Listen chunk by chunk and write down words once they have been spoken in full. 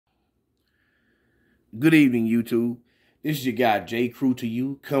Good evening, YouTube. This is your guy, J. Crew to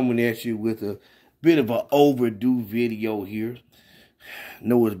you, coming at you with a bit of an overdue video here.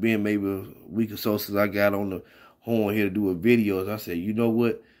 Know it's been maybe a week or so since I got on the horn here to do a video. As I said, you know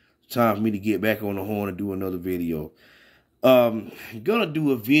what? It's time for me to get back on the horn and do another video. Gonna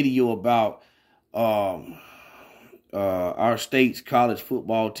do a video about our state's college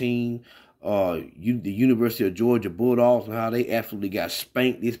football team, the University of Georgia Bulldogs, and how they absolutely got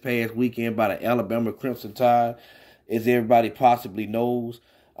spanked this past weekend by the Alabama Crimson Tide, as everybody possibly knows.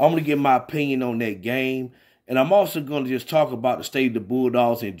 I'm going to give my opinion on that game, and I'm also going to just talk about the state of the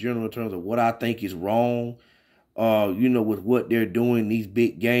Bulldogs in general in terms of what I think is wrong, with what they're doing in these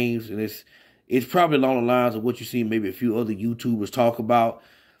big games. And it's probably along the lines of what you see maybe a few other YouTubers talk about,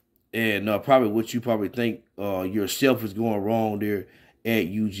 and probably what you probably think yourself is going wrong there at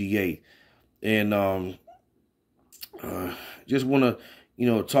UGA. And just want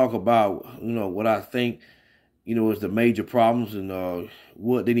to, talk about, what I think, is the major problems and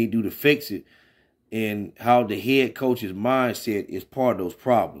what they need to do to fix it, and how the head coach's mindset is part of those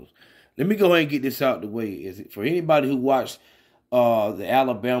problems. Let me go ahead and get this out the way. For anybody who watched the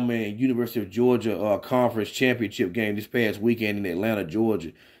Alabama and University of Georgia conference championship game this past weekend in Atlanta,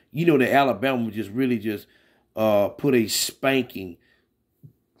 Georgia, that Alabama really put a spanking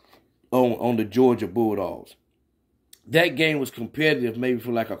on the Georgia Bulldogs. That game was competitive maybe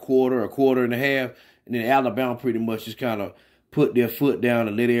for like a quarter and a half, and then Alabama pretty much just kind of put their foot down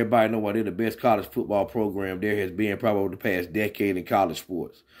and let everybody know why they're the best college football program there has been probably over the past decade in college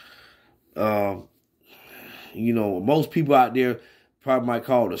sports. Most people out there probably might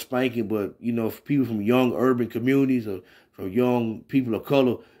call it a spanking, but, for people from young urban communities or from young people of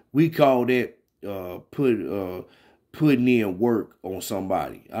color, we call that putting in work on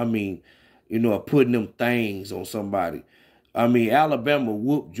somebody. I mean, putting them things on somebody. I mean, Alabama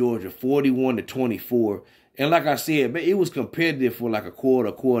whooped Georgia 41-24. And like I said, it was competitive for like a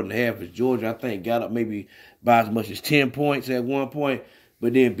quarter and a half. As Georgia, I think, got up maybe by as much as 10 points at one point.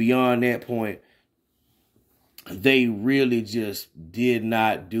 But then beyond that point, they really just did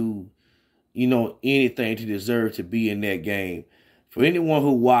not do, anything to deserve to be in that game. For anyone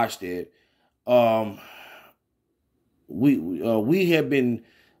who watched it, we have been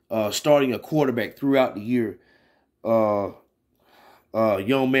starting a quarterback throughout the year, a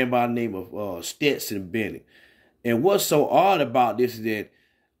young man by the name of Stetson Bennett. And what's so odd about this is that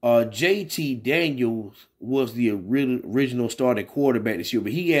J.T. Daniels was the original starting quarterback this year,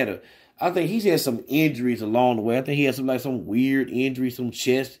 but I think he's had some injuries along the way. I think he had some weird injury,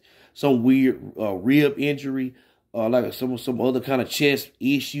 some weird rib injury, like some other kind of chest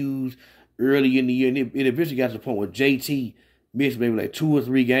issues early in the year. And it eventually got to the point where JT missed maybe like 2 or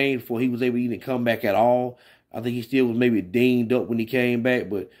 3 games before he was able to even come back at all. I think he still was maybe dinged up when he came back.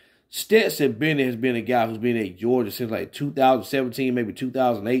 But Stetson Bennett has been a guy who's been at Georgia since like 2017, maybe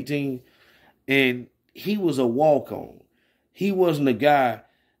 2018. And he was a walk-on. He wasn't a guy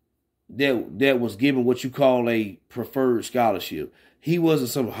that was given what you call a preferred scholarship. He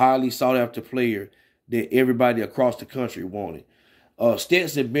wasn't some highly sought-after player that everybody across the country wanted.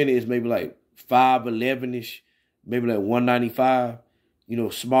 Stetson Bennett is maybe like 5'11"-ish, maybe like 195.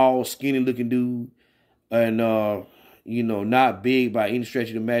 Small, skinny-looking dude. And, not big by any stretch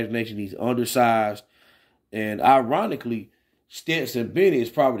of the imagination. He's undersized. And ironically, Stetson Bennett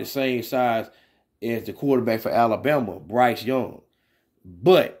is probably the same size as the quarterback for Alabama, Bryce Young.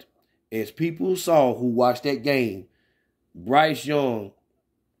 But as people saw who watched that game, Bryce Young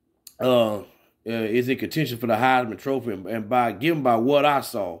is in contention for the Heisman Trophy. And by what I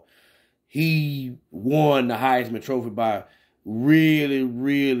saw, he won the Heisman Trophy by really,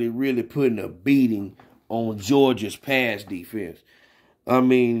 really, really putting a beating on Georgia's pass defense. I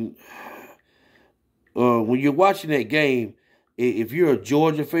mean, when you're watching that game, if you're a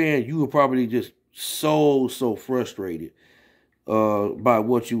Georgia fan, you were probably just so frustrated by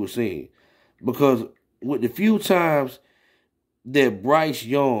what you were seeing. Because with the few times that Bryce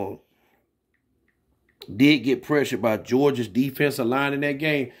Young did get pressured by Georgia's defensive line in that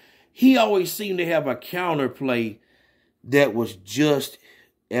game, he always seemed to have a counterplay that was just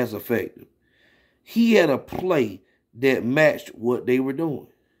as effective. He had a play that matched what they were doing.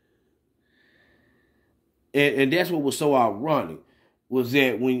 And that's what was so ironic, was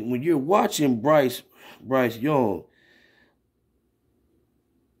that when you're watching Bryce Young,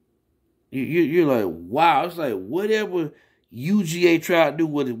 you're like, wow. It's like whatever UGA tried to do,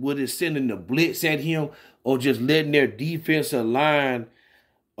 whether it's sending the blitz at him or just letting their defensive line,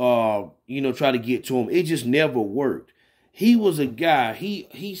 try to get to him, it just never worked. He was a guy,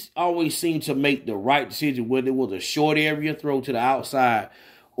 he always seemed to make the right decision, whether it was a short area throw to the outside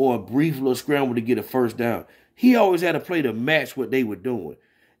or a brief little scramble to get a first down. He always had to play to match what they were doing.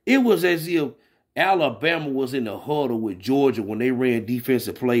 It was as if Alabama was in the huddle with Georgia when they ran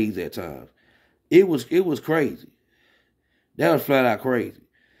defensive plays at times. It was crazy. That was flat out crazy.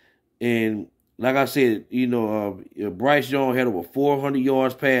 And like I said, Bryce Young had over 400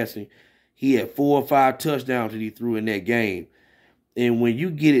 yards passing. He had 4 or 5 touchdowns that he threw in that game. And when you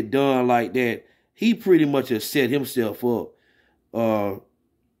get it done like that, he pretty much has set himself up, to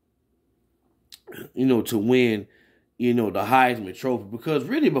win, the Heisman Trophy. Because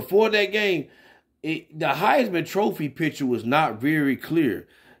really, before that game, the Heisman Trophy picture was not very clear,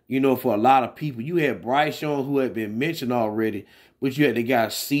 for a lot of people. You had Bryce Young, who had been mentioned already, but you had the guy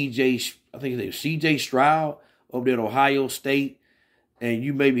C.J. Stroud over there at Ohio State, and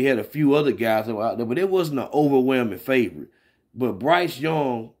you maybe had a few other guys out there, but it wasn't an overwhelming favorite. But Bryce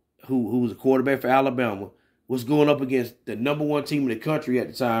Young, who was a quarterback for Alabama, was going up against the number 1 team in the country at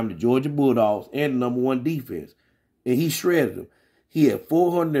the time, the Georgia Bulldogs, and the number 1 defense. And he shredded them. He had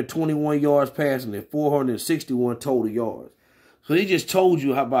 421 yards passing and 461 total yards. So they just told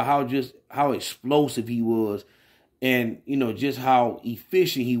you how explosive he was and, just how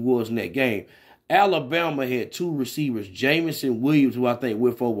efficient he was in that game. Alabama had 2 receivers, Jamison Williams, who I think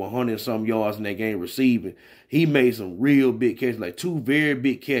went for over 100 and some yards in that game receiving. He made some real big catches, like 2 very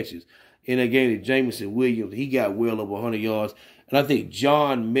big catches in that game to Jamison Williams. He got well over 100 yards. And I think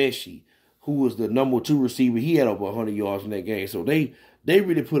John Mechie, who was the number 2 receiver, he had over 100 yards in that game. So they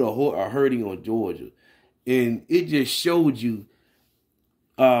really put a hurting on Georgia. And it just showed you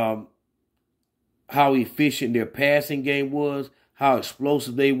how efficient their passing game was, how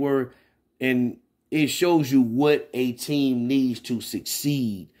explosive they were. And it shows you what a team needs to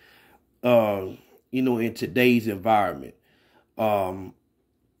succeed, in today's environment. One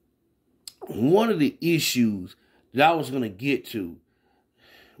of the issues that I was going to get to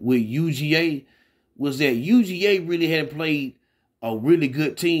with UGA was that UGA really hadn't played a really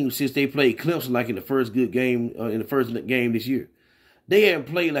good team since they played Clemson, like in the first game this year. They hadn't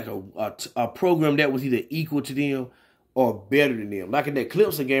played like a program that was either equal to them or better than them. Like in that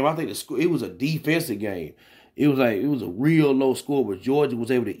Clemson game, I think it was a defensive game. It was a real low score, but Georgia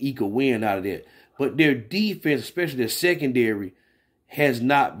was able to eke a win out of that. But their defense, especially their secondary, has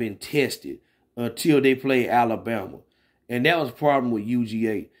not been tested until they play Alabama. And that was the problem with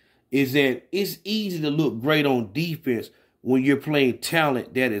UGA, is that it's easy to look great on defense when you're playing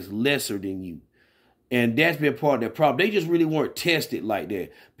talent that is lesser than you. And that's been part of their problem. They just really weren't tested like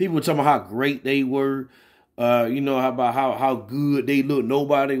that. People were talking about how great they were, about how good they looked.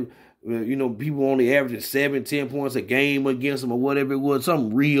 Nobody, people only averaging 7-10 points a game against them or whatever it was,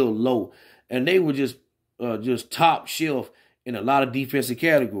 something real low. And they were just top shelf in a lot of defensive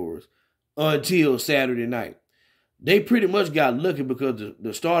categories until Saturday night. They pretty much got lucky because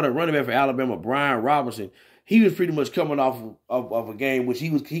the starter running back for Alabama, Brian Robinson, he was pretty much coming off of a game which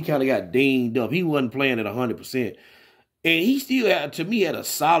he kind of got dinged up. He wasn't playing at 100%. And he still had a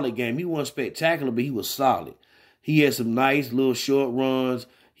solid game. He wasn't spectacular, but he was solid. He had some nice little short runs.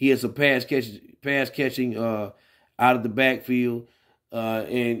 He had some pass catching out of the backfield.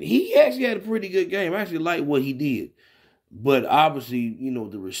 And he actually had a pretty good game. I actually liked what he did. But obviously,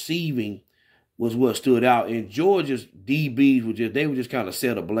 the receiving was what stood out. And Georgia's DBs were just kind of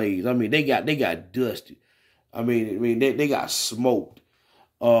set ablaze. I mean, they got dusted. I mean, they got smoked.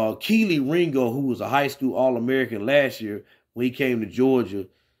 Keely Ringo, who was a high school All-American last year when he came to Georgia,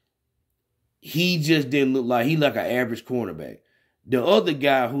 he just didn't look like an average cornerback. The other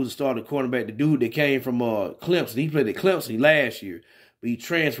guy who's a starting cornerback, the dude that came from Clemson, he played at Clemson last year, but he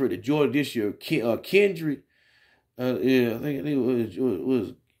transferred to Georgia this year. Kendrick, I think it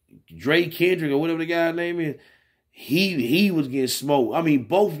was Dre Kendrick or whatever the guy's name is. He was getting smoked. I mean,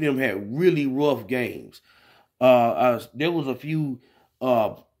 both of them had really rough games. There was a few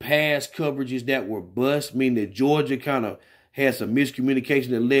pass coverages that were bust, meaning that Georgia kind of had some miscommunication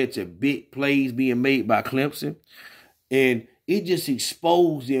that led to big plays being made by Clemson. And it just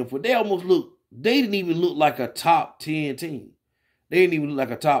exposed them they didn't even look like a top 10 team. They didn't even look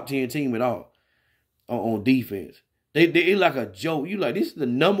like a top 10 team at all on defense. They like a joke. You like, this is the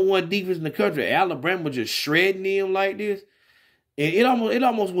number 1 defense in the country. Alabama just shredding them like this. And it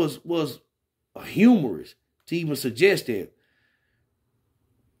almost was humorous to even suggest that.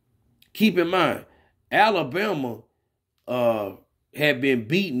 Keep in mind, Alabama had been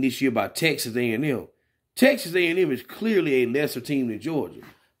beaten this year by Texas A&M. Texas A&M is clearly a lesser team than Georgia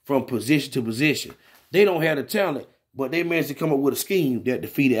from position to position. They don't have the talent, but they managed to come up with a scheme that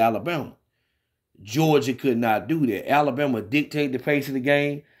defeated Alabama. Georgia could not do that. Alabama dictated the pace of the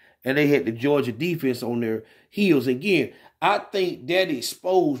game, and they had the Georgia defense on their heels. Again, I think that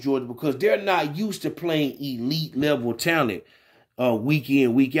exposed Georgia because they're not used to playing elite level talent week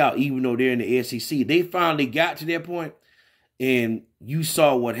in, week out, even though they're in the SEC. They finally got to that point, and you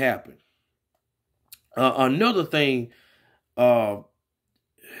saw what happened. Another thing that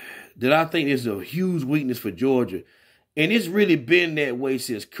I think is a huge weakness for Georgia, and it's really been that way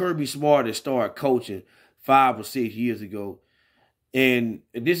since Kirby Smart has started coaching 5 or 6 years ago. And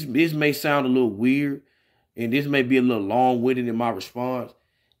this may sound a little weird, and this may be a little long-winded in my response,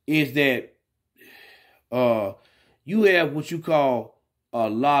 is that you have what you call a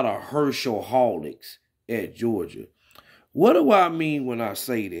lot of Herschelholics at Georgia. What do I mean when I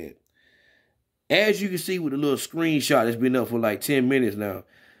say that? As you can see with the little screenshot that's been up for like 10 minutes now,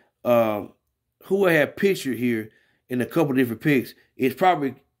 who I have pictured here in a couple different pics is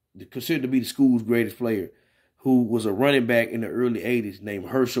probably considered to be the school's greatest player, who was a running back in the early 80s named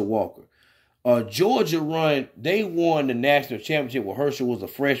Herschel Walker. Georgia they won the national championship when Herschel was a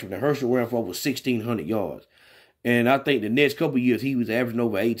freshman, and Herschel ran for over 1,600 yards. And I think the next couple of years, he was averaging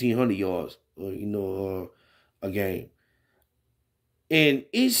over 1,800 yards, a game. And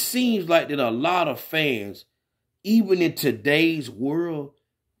it seems like that a lot of fans, even in today's world,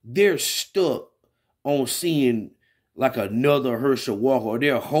 they're stuck on seeing like another Herschel Walker, or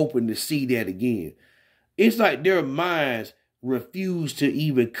they're hoping to see that again. It's like their minds refuse to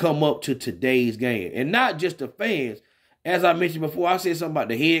even come up to today's game. And not just the fans. As I mentioned before, I said something about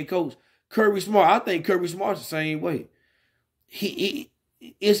the head coach, Kirby Smart. I think Kirby Smart's the same way.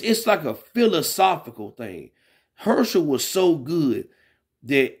 It's like a philosophical thing. Herschel was so good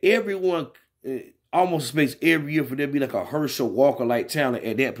that everyone almost expects every year for there to be like a Herschel Walker-like talent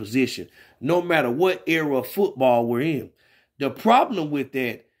at that position, no matter what era of football we're in. The problem with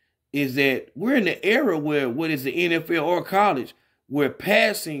that is that we're in the era where, what is the NFL or college, where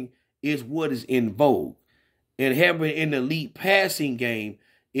passing is what is in vogue. And having an elite passing game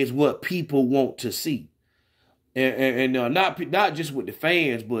is what people want to see. And not just with the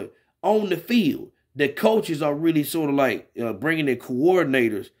fans, but on the field. The coaches are really sort of like bringing in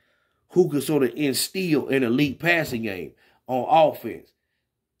coordinators who can sort of instill an elite passing game on offense.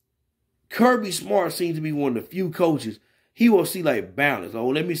 Kirby Smart seems to be one of the few coaches. He will see like balance. Or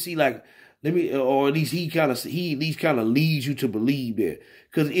or at least he at least kind of leads you to believe that.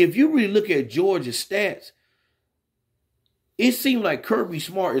 Because if you really look at Georgia's stats, it seems like Kirby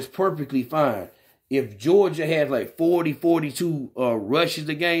Smart is perfectly fine if Georgia has like 40, 42 rushes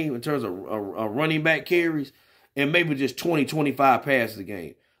a game in terms of running back carries, and maybe just 20, 25 passes a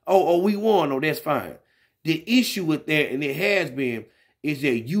game. We won. That's fine. The issue with that, and it has been, is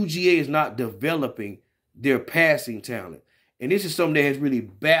that UGA is not developing their passing talent. And this is something that has really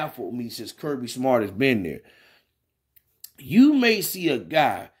baffled me since Kirby Smart has been there. You may see a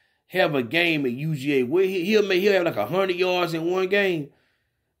guy have a game at UGA where he'll have like 100 yards in one game.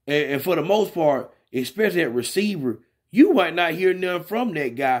 And for the most part, especially at receiver, you might not hear nothing from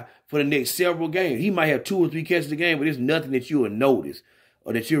that guy for the next several games. He might have 2 or 3 catches a game, but there's nothing that you'll notice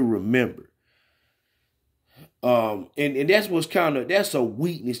or that you'll remember. And that's that's a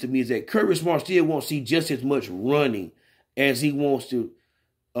weakness to me, is that Kirby Smart still won't see just as much running as he wants to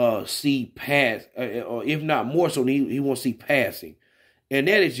see pass, or if not more so, he wants to see passing. And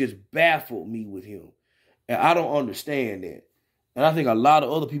that has just baffled me with him. And I don't understand that. And I think a lot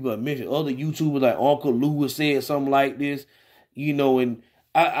of other people have mentioned, other YouTubers like Uncle Lewis said something like this, and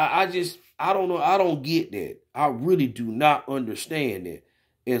I don't know. I don't get that. I really do not understand that.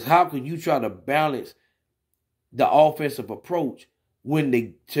 Is how can you try to balance the offensive approach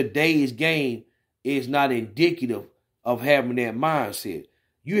when today's game is not indicative of having that mindset?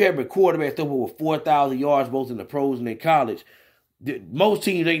 You have a quarterback throw over 4,000 yards both in the pros and in college. Most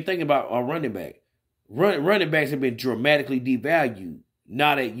teams ain't thinking about a running back. Running backs have been dramatically devalued,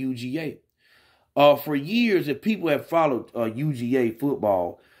 not at UGA. For years, if people have followed UGA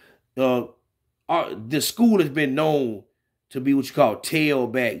football, the school has been known to be what you call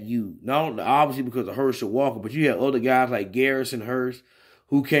tailback U. Not obviously because of Herschel Walker, but you had other guys like Garrison Hurst,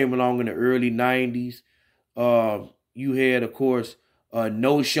 who came along in the early 90s. You had, of course,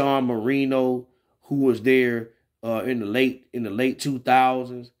 Noshawn Marino, who was there in the late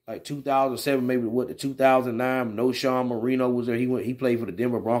 2000s, like 2007, maybe to 2009. Noshawn Marino was there. He played for the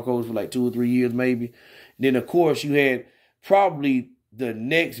Denver Broncos for like 2 or 3 years, maybe. And then, of course, you had probably the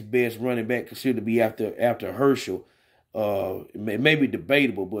next best running back considered to be after Herschel. Maybe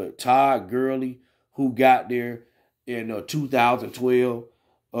debatable, but Todd Gurley, who got there in 2012.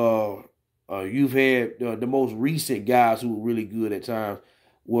 You've had the most recent guys who were really good at times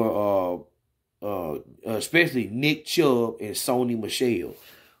were especially Nick Chubb and Sony Michel,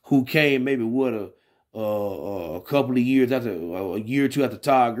 who came maybe with a couple of years after, a year or two after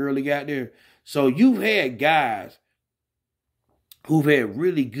Todd Gurley got there. So you've had guys who've had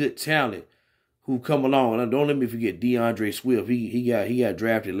really good talent who come along. And don't let me forget DeAndre Swift. He got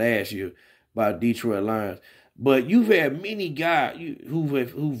drafted last year by Detroit Lions. But you've had many guys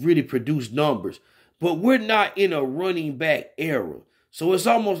who've really produced numbers. But we're not in a running back era. So it's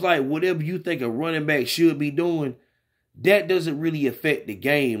almost like whatever you think a running back should be doing, that doesn't really affect the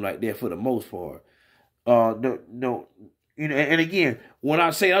game like that for the most part. No, you know, and again, when I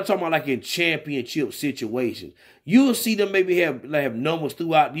say, I'm talking about like in championship situations, you'll see them maybe have numbers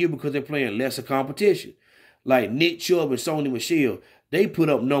throughout the year because they're playing lesser competition. Like Nick Chubb and Sony Michel, they put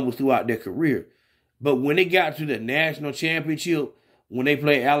up numbers throughout their career. But when they got to the national championship, when they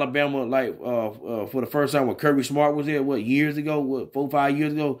played Alabama, like for the first time when Kirby Smart was there, years ago, 4 or 5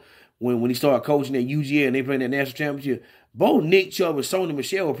 years ago, when he started coaching at UGA and they played that national championship, both Nick Chubb and Sony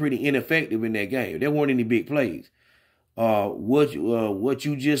Michel were pretty ineffective in that game. There weren't any big plays. What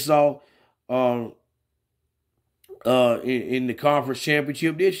you just saw in the conference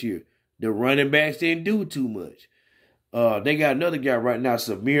championship this year, the running backs didn't do too much. They got another guy right now,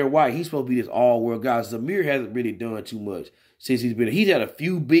 Zamir White. He's supposed to be this all-world guy. Zamir hasn't really done too much since he's been. He's had a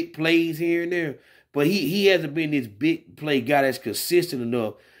few big plays here and there, but he hasn't been this big play guy that's consistent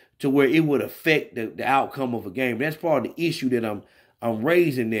enough to where it would affect the outcome of a game. That's part of the issue that I'm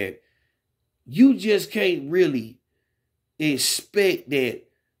raising, that you just can't really expect that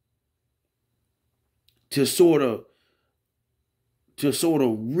to sort of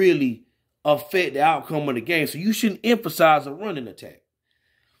really affect the outcome of the game. So you shouldn't emphasize a running attack.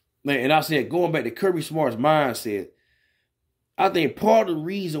 Man, and I said, going back to Kirby Smart's mindset, I think part of the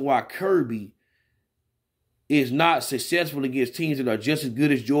reason why Kirby is not successful against teams that are just as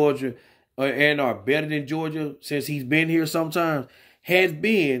good as Georgia and are better than Georgia since he's been here sometimes has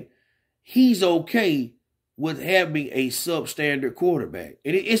been he's okay with having a substandard quarterback.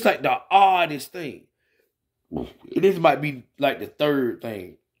 And it's like the oddest thing. This might be like the third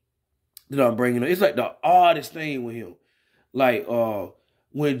thing that I'm bringing up. It's like the oddest thing with him. Like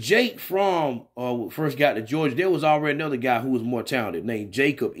when Jake Fromm first got to Georgia, there was already another guy who was more talented named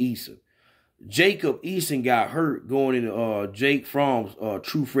Jacob Eason. Jacob Eason got hurt going into Jake Fromm's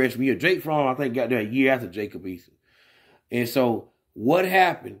true freshman year. Jake Fromm, I think, got there a year after Jacob Eason. And so what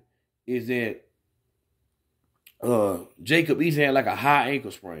happened is that Jacob Eason had like a high ankle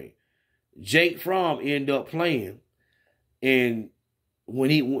sprain. Jake Fromm ended up playing. And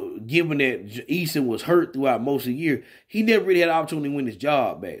given that Eason was hurt throughout most of the year, he never really had an opportunity to win his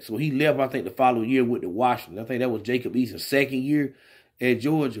job back. So he left, I think, the following year with the Washington. I think that was Jacob Eason's second year at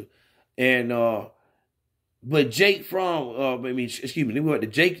Georgia. And but Jake Fromm,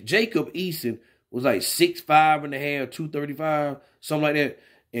 Jacob Eason was like 6'5.5", 235, something like that.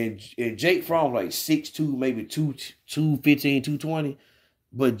 And Jake Fromm was like 6'2", maybe 215, 220.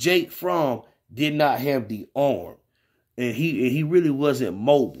 But Jake Fromm did not have the arm. And he really wasn't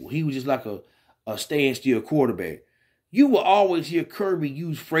mobile. He was just like a standstill quarterback. You will always hear Kirby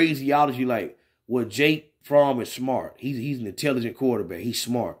use phraseology like, well, Jake Fromm is smart. He's an intelligent quarterback. He's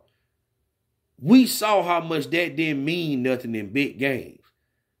smart. We saw how much that didn't mean nothing in big games.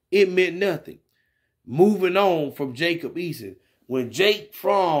 It meant nothing. Moving on from Jacob Eason, when Jake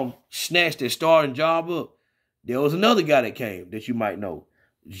Fromm snatched his starting job up, there was another guy that came that you might know,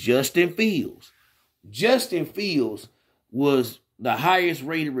 Justin Fields. Justin Fields was the highest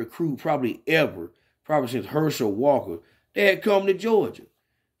rated recruit probably since Herschel Walker, that had come to Georgia.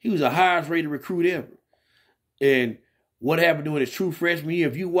 He was the highest rated recruit ever. And what happened during his true freshman year,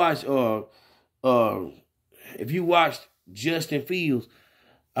 if you watched Justin Fields,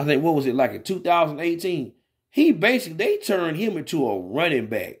 I think, what was it, like in 2018, they turned him into a running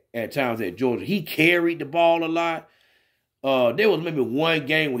back at times at Georgia. He carried the ball a lot. There was maybe one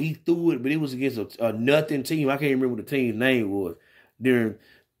game where he threw it, but it was against a nothing team. I can't remember what the team's name was during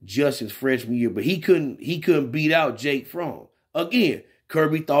Justin's freshman year, but he couldn't beat out Jake Fromm. Again,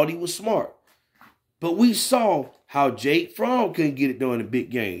 Kirby thought he was smart. But we saw how Jake Fromm couldn't get it done in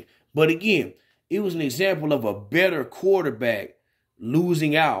big games. But again, it was an example of a better quarterback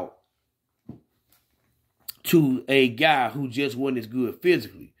losing out to a guy who just wasn't as good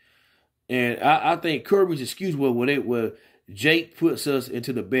physically. And I think Kirby's excuse was Jake puts us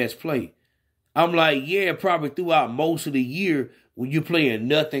into the best play. I'm like, yeah, probably throughout most of the year when you're playing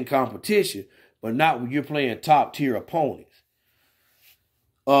nothing competition, but not when you're playing top-tier opponents.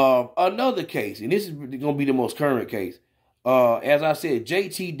 Another case, and this is going to be the most current case. As I said,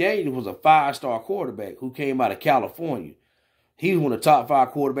 JT Daniels was a 5-star quarterback who came out of California. He was one of the top 5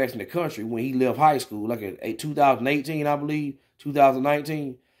 quarterbacks in the country when he left high school, like in 2018, I believe,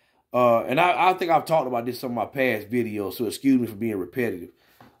 2019. And I think I've talked about this in some of my past videos, so excuse me for being repetitive.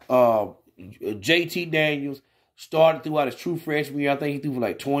 JT Daniels started throughout his true freshman year. I think he threw for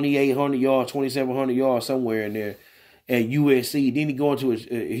like 2,800 yards, 2,700 yards, somewhere in there at USC. Then he go into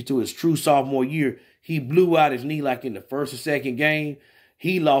his true sophomore year. He blew out his knee like in the first or second game.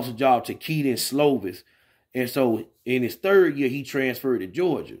 He lost a job to Keaton Slovis. And so in his third year, he transferred to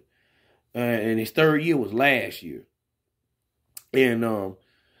Georgia. And his third year was last year. And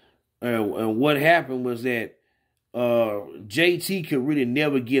what happened was that JT could really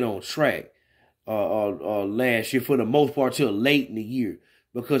never get on track last year for the most part till late in the year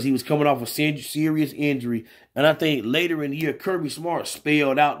because he was coming off a serious injury. And I think later in the year, Kirby Smart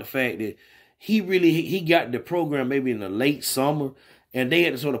spelled out the fact that he got the program maybe in the late summer, and they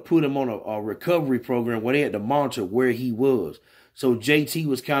had to sort of put him on a recovery program where they had to monitor where he was. So JT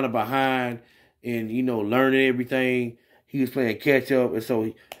was kind of behind and, learning everything. He was playing catch up. And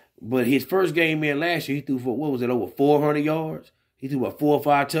so, but his first game in last year, he threw for, over 400 yards? He threw about 4 or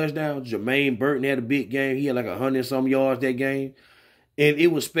 5 touchdowns. Jermaine Burton had a big game. He had like 100-some yards that game. And it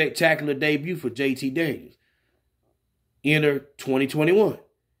was a spectacular debut for JT Daniels. Enter 2021.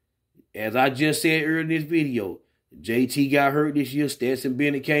 As I just said earlier in this video, JT got hurt this year. Stetson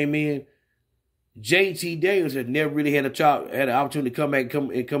Bennett came in. JT Daniels has never really had an opportunity to come back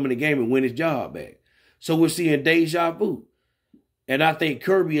and come in the game and win his job back. So we're seeing deja vu. And I think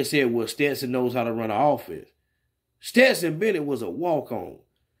Kirby has said, well, Stetson knows how to run an offense. Stetson Bennett was a walk-on.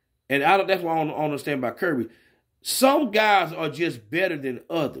 And that's what I don't understand about Kirby. Some guys are just better than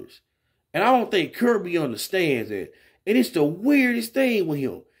others. And I don't think Kirby understands that. And it's the weirdest thing with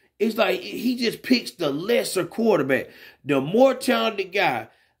him. It's like he just picks the lesser quarterback. The more talented guy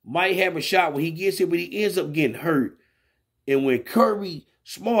might have a shot when he gets here, but he ends up getting hurt. And when Kirby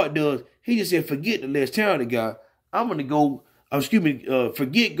Smart does, he just said, forget the less talented guy. I'm going to go,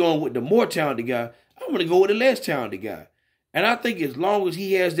 forget going with the more talented guy. I'm going to go with the less talented guy. And I think as long as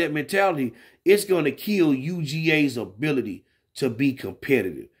he has that mentality, it's going to kill UGA's ability to be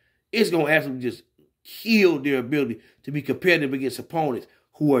competitive. It's going to absolutely just kill their ability to be competitive against opponents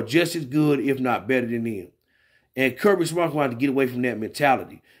who are just as good, if not better than them. And Kirby Smart's going to get away from that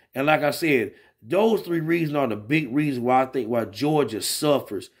mentality. And like I said, those 3 reasons are the big reasons why I think why Georgia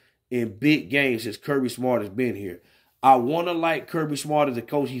suffers in big games since Kirby Smart has been here. I want to like Kirby Smart as a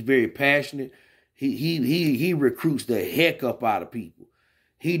coach. He's very passionate. He recruits the heck up out of people.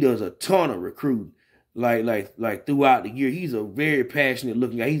 He does a ton of recruiting, like throughout the year. He's a very passionate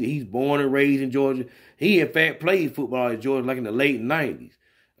looking guy. He's born and raised in Georgia. He in fact played football in Georgia like in the late 90s.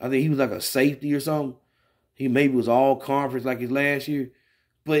 I think he was like a safety or something. He maybe was all conference like his last year.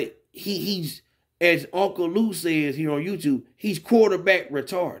 But he's, as Uncle Lou says here on YouTube, he's quarterback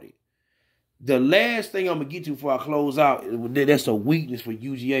retarded. The last thing I'm going to get to before I close out, that's a weakness for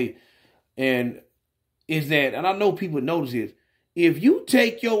UGA, and is that, and I know people notice this, if you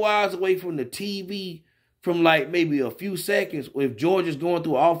take your eyes away from the TV from like maybe a few seconds, or if Georgia's going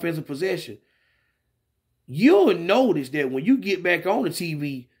through an offensive possession, you'll notice that when you get back on the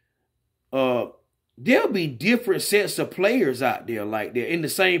TV, there'll be different sets of players out there like that in the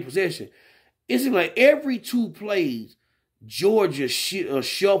same possession. It's like every 2 plays, Georgia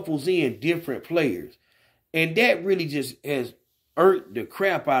shuffles in different players. And that really just has irked the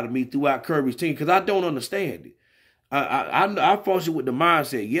crap out of me throughout Kirby's team because I don't understand it. I function with the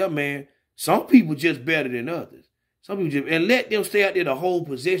mindset, yeah, man, some people just better than others. Some people just, and let them stay out there the whole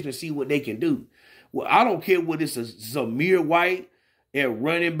possession and see what they can do. Well, I don't care what it's Zamir White at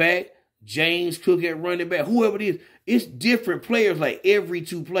running back, James Cook at running back, whoever it is. It's different players like every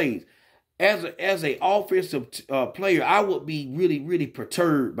 2 plays. As a offensive player, I would be really, really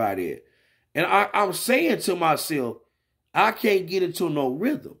perturbed by that. And I'm saying to myself, I can't get into no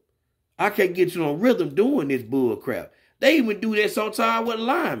rhythm. I can't get into no rhythm doing this bull crap. They even do that sometimes with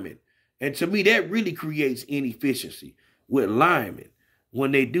linemen. And to me, that really creates inefficiency with linemen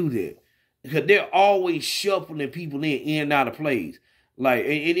when they do that. Because they're always shuffling people in and out of plays. Like,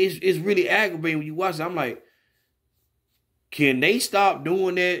 and it's really aggravating when you watch it. I'm like, can they stop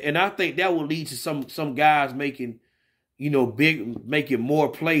doing that? And I think that will lead to some guys making, making more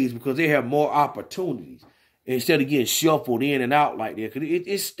plays because they have more opportunities instead of getting shuffled in and out like that. Because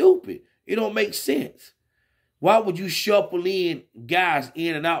it's stupid. It don't make sense. Why would you shuffle in guys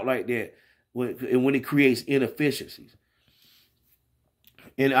in and out like that when it creates inefficiencies?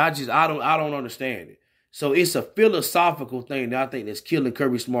 And I don't understand it. So it's a philosophical thing that I think that's killing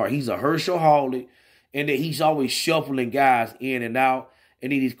Kirby Smart. He's a Herschelholic, and that he's always shuffling guys in and out,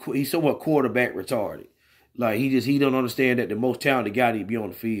 and he's somewhat quarterback retarded. Like he don't understand that the most talented guy need to be on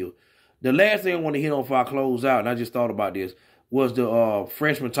the field. The last thing I want to hit on before I close out, and I just thought about this, was the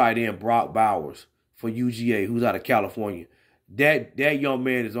freshman tight end Brock Bowers for UGA, who's out of California. That young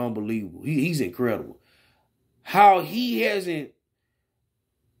man is unbelievable. He's incredible. How he hasn't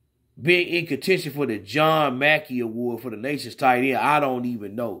been in contention for the John Mackey Award for the nation's tight end, I don't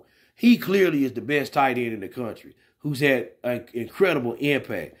even know. He clearly is the best tight end in the country, who's had an incredible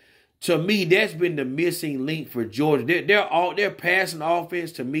impact. To me, that's been the missing link for Georgia. Their passing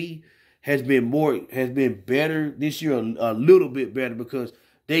offense, to me, has been better this year, a little bit better, because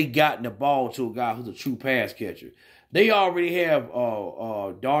they gotten the ball to a guy who's a true pass catcher. They already have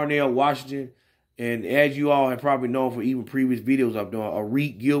Darnell Washington, and as you all have probably known from even previous videos I've done,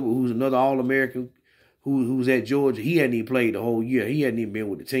 Arik Gilbert, who's another All-American who's at Georgia. He hadn't even played the whole year. He hadn't even been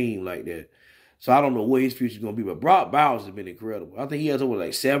with the team like that. So I don't know what his future is going to be. But Brock Bowers has been incredible. I think he has over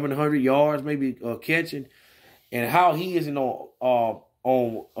like 700 yards maybe catching. And how he isn't on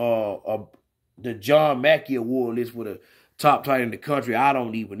the John Mackey Award list for the top tight end in the country, I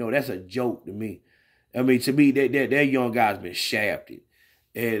don't even know. That's a joke to me. I mean, to me, that young guy's been shafted.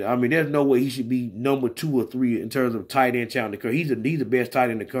 And, I mean, there's no way he should be number 2 or 3 in terms of tight end talent in the country. He's the best tight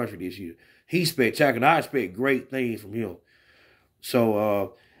end in the country this year. He's spectacular. I expect great things from him.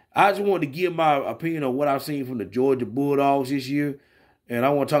 So, I just wanted to give my opinion on what I've seen from the Georgia Bulldogs this year. And I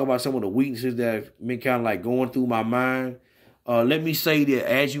want to talk about some of the weaknesses that have been kind of like going through my mind. Let me say that,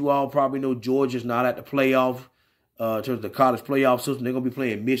 as you all probably know, Georgia's not at the playoff, in terms of the college playoff system. They're going to be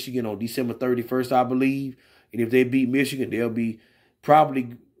playing Michigan on December 31st, I believe. And if they beat Michigan, they'll be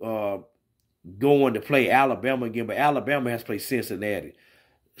probably going to play Alabama again. But Alabama has played Cincinnati.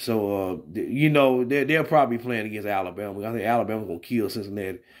 So, they're probably playing against Alabama. I think Alabama's going to kill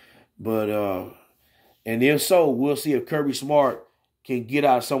Cincinnati. But, and if so, we'll see if Kirby Smart can get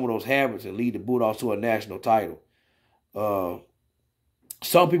out of some of those habits and lead the Bulldogs to a national title.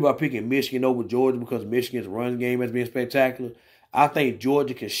 Some people are picking Michigan over Georgia because Michigan's run game has been spectacular. I think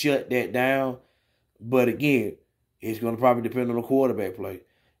Georgia can shut that down. But again, it's going to probably depend on the quarterback play.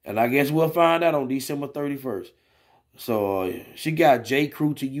 And I guess we'll find out on December 31st. So, she got J.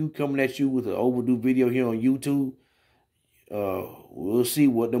 Crew to you coming at you with an overdue video here on YouTube. We'll see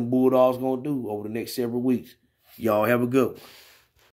what them Bulldogs going to do over the next several weeks. Y'all have a good one.